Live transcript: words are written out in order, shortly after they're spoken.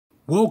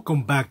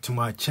Welcome back to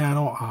my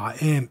channel. I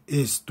am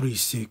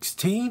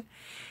Is316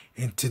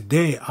 and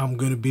today I'm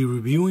going to be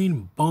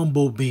reviewing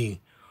Bumblebee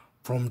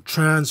from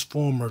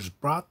Transformers,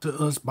 brought to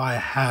us by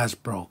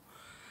Hasbro.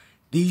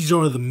 These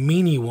are the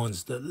mini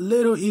ones, the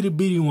little itty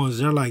bitty ones.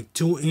 They're like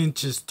 2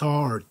 inches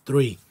tall or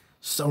 3,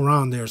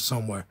 around there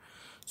somewhere.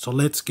 So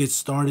let's get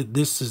started.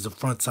 This is the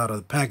front side of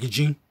the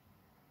packaging.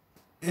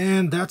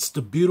 And that's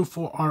the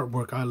beautiful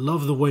artwork. I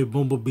love the way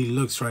Bumblebee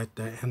looks right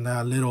there. And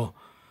that little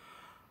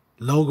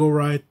logo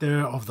right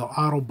there of the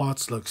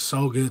Autobots looks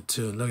so good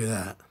too. Look at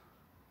that.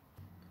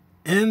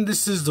 And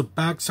this is the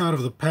back side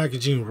of the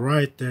packaging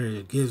right there.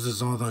 It gives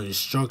us all the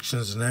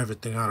instructions and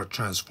everything how to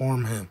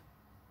transform him.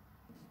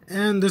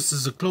 And this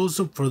is a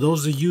close-up for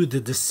those of you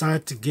that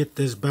decide to get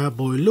this bad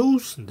boy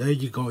loose. There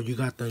you go. You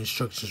got the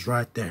instructions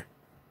right there.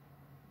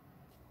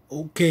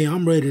 Okay,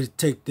 I'm ready to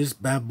take this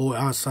bad boy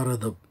outside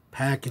of the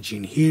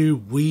packaging. Here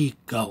we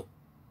go.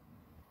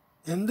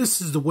 And this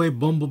is the way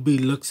Bumblebee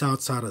looks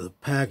outside of the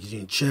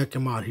packaging. Check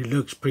him out. He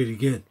looks pretty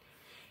good.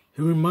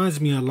 He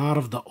reminds me a lot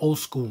of the old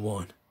school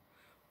one,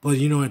 but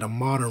you know, in a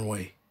modern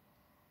way.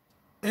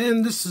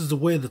 And this is the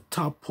way the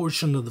top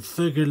portion of the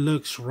figure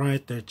looks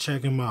right there.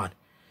 Check him out.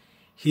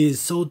 He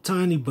is so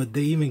tiny, but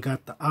they even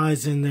got the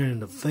eyes in there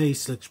and the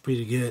face looks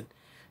pretty good.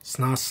 It's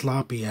not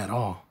sloppy at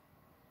all.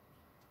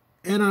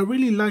 And I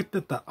really like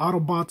that the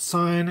Autobot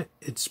sign,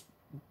 it's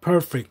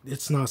perfect.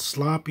 It's not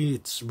sloppy.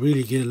 It's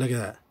really good. Look at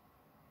that.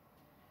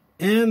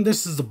 And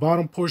this is the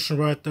bottom portion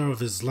right there of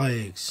his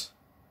legs.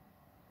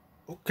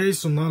 Okay,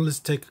 so now let's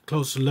take a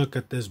closer look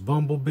at this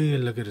Bumblebee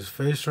and look at his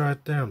face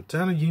right there. I'm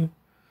telling you,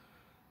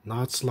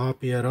 not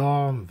sloppy at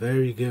all.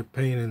 Very good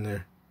paint in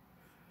there.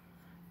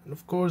 And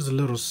of course, the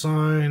little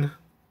sign,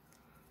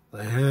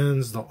 the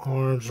hands, the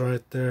arms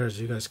right there, as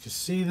you guys can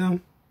see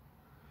them.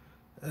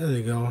 There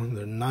they go.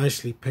 They're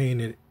nicely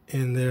painted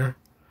in there.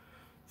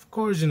 Of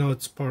course, you know,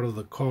 it's part of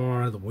the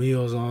car, the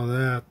wheels, all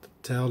that, the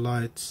tail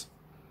lights.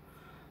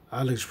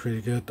 That looks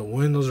pretty good. The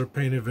windows are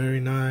painted very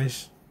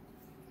nice.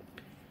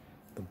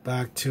 The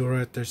back too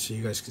right there, so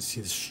you guys can see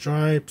the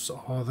stripes,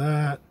 all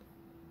that.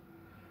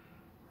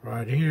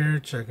 Right here,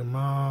 check them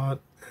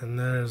out. And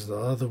there's the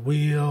other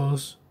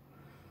wheels.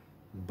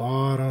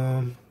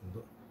 Bottom.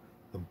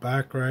 The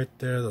back right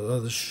there, the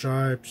other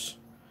stripes.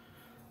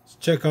 Let's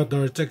check out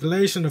the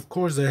articulation. Of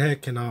course, the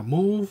head cannot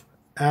move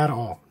at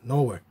all.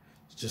 Nowhere.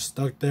 It's just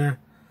stuck there.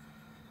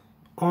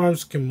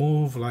 Arms can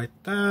move like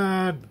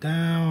that,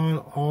 down,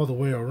 all the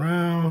way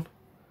around.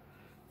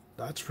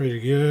 That's pretty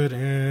good,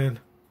 and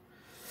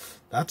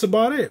that's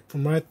about it.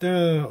 From right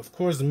there, of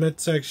course, the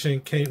midsection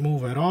can't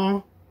move at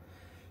all.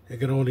 It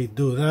can only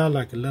do that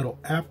like a little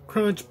ab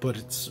crunch, but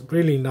it's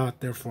really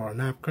not there for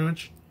an ab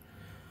crunch.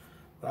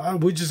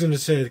 We're just going to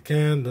say it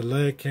can. The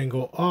leg can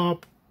go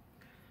up,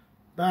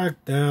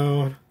 back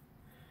down,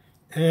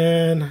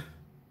 and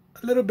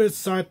a little bit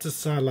side to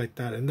side like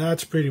that, and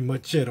that's pretty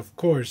much it. Of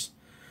course,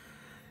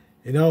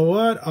 you know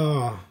what?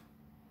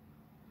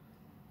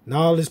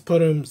 Now let's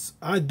put him.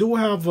 I do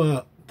have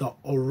the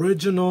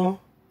original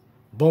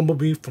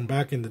Bumblebee from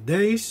back in the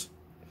days.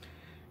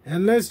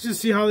 And let's just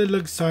see how they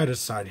look side to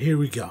side. Here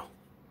we go.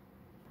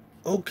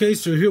 Okay,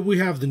 so here we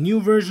have the new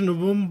version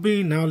of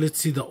Bumblebee. Now let's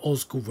see the old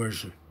school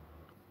version.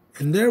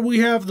 And there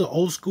we have the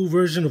old school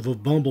version of a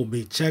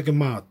Bumblebee. Check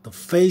him out. The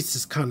face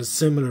is kind of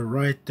similar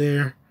right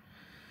there.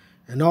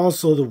 And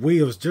also the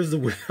wheels, just the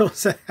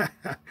wheels.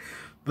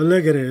 But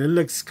look at it. It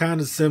looks kind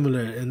of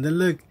similar. And they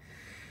look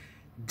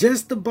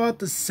just about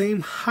the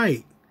same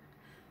height.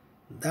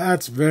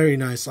 That's very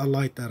nice. I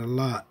like that a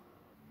lot.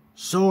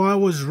 So I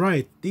was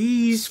right.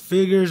 These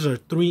figures are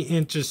 3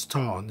 inches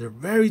tall. They're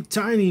very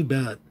tiny,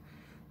 but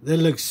they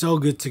look so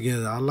good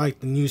together. I like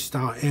the new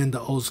style and the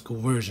old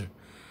school version.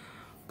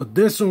 But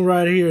this one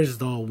right here is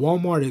the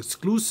Walmart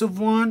exclusive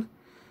one.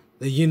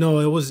 That, you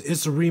know,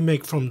 it's a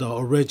remake from the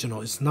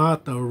original. It's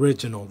not the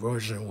original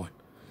version one.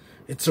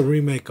 It's a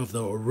remake of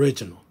the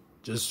original.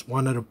 Just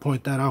wanted to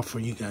point that out for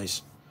you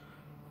guys.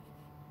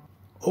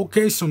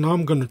 Okay, so now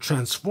I'm going to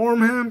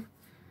transform him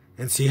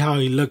and see how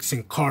he looks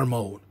in car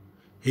mode.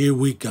 Here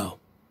we go.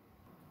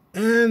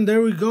 And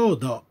there we go.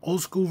 The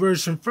old school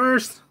version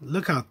first.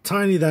 Look how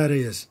tiny that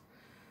is.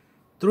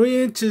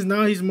 3 inches.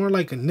 Now he's more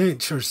like an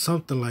inch or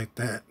something like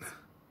that.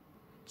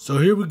 So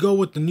here we go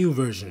with the new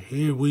version.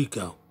 Here we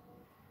go.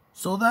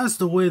 So that's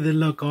the way they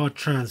look all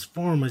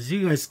transformed. As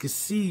you guys can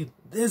see,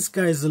 this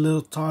guy's a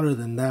little taller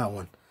than that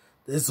one.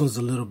 This one's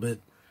a little bit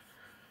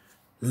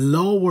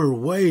lower,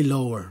 way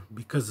lower,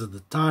 because of the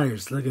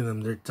tires. Look at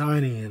them, they're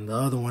tiny, and the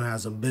other one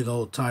has a big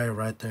old tire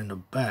right there in the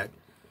back.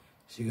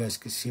 So you guys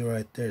can see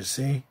right there,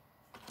 see?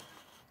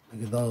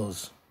 Look at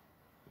those.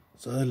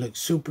 So they look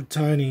super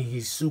tiny.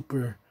 He's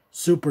super,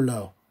 super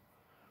low.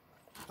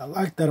 I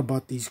like that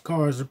about these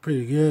cars. They're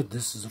pretty good.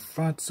 This is the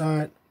front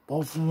side,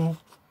 both of them.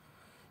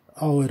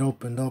 Oh, it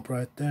opened up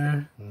right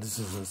there. And this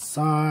is the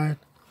side.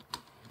 You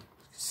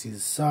can see the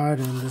side,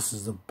 and this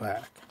is the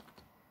back.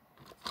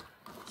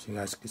 So you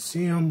guys can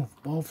see them,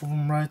 both of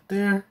them right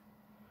there.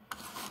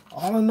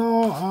 All in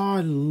all,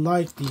 I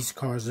like these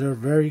cars. They're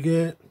very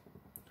good.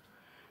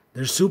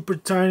 They're super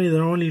tiny.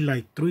 They're only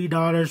like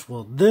 $3.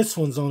 Well, this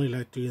one's only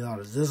like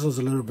 $3. This one's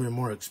a little bit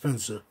more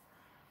expensive.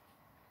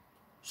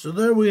 So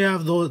there we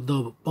have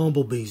the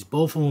Bumblebees.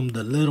 Both of them,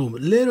 the little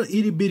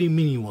itty bitty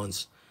mini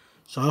ones.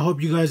 So I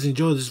hope you guys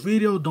enjoyed this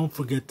video. Don't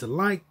forget to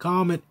like,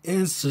 comment,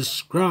 and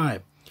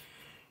subscribe.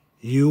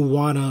 You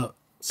want to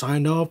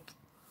sign up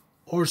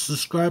or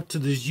subscribe to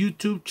this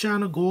YouTube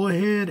channel, go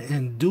ahead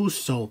and do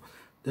so.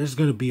 There's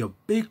going to be a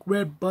big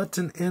red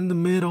button in the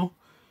middle.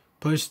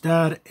 Push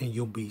that and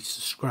you'll be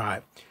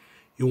subscribed.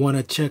 You want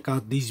to check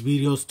out these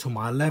videos to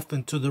my left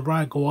and to the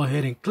right, go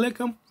ahead and click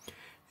them.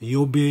 And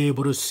you'll be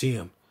able to see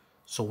them.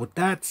 So with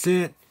that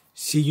said,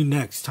 see you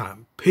next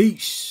time.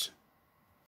 Peace.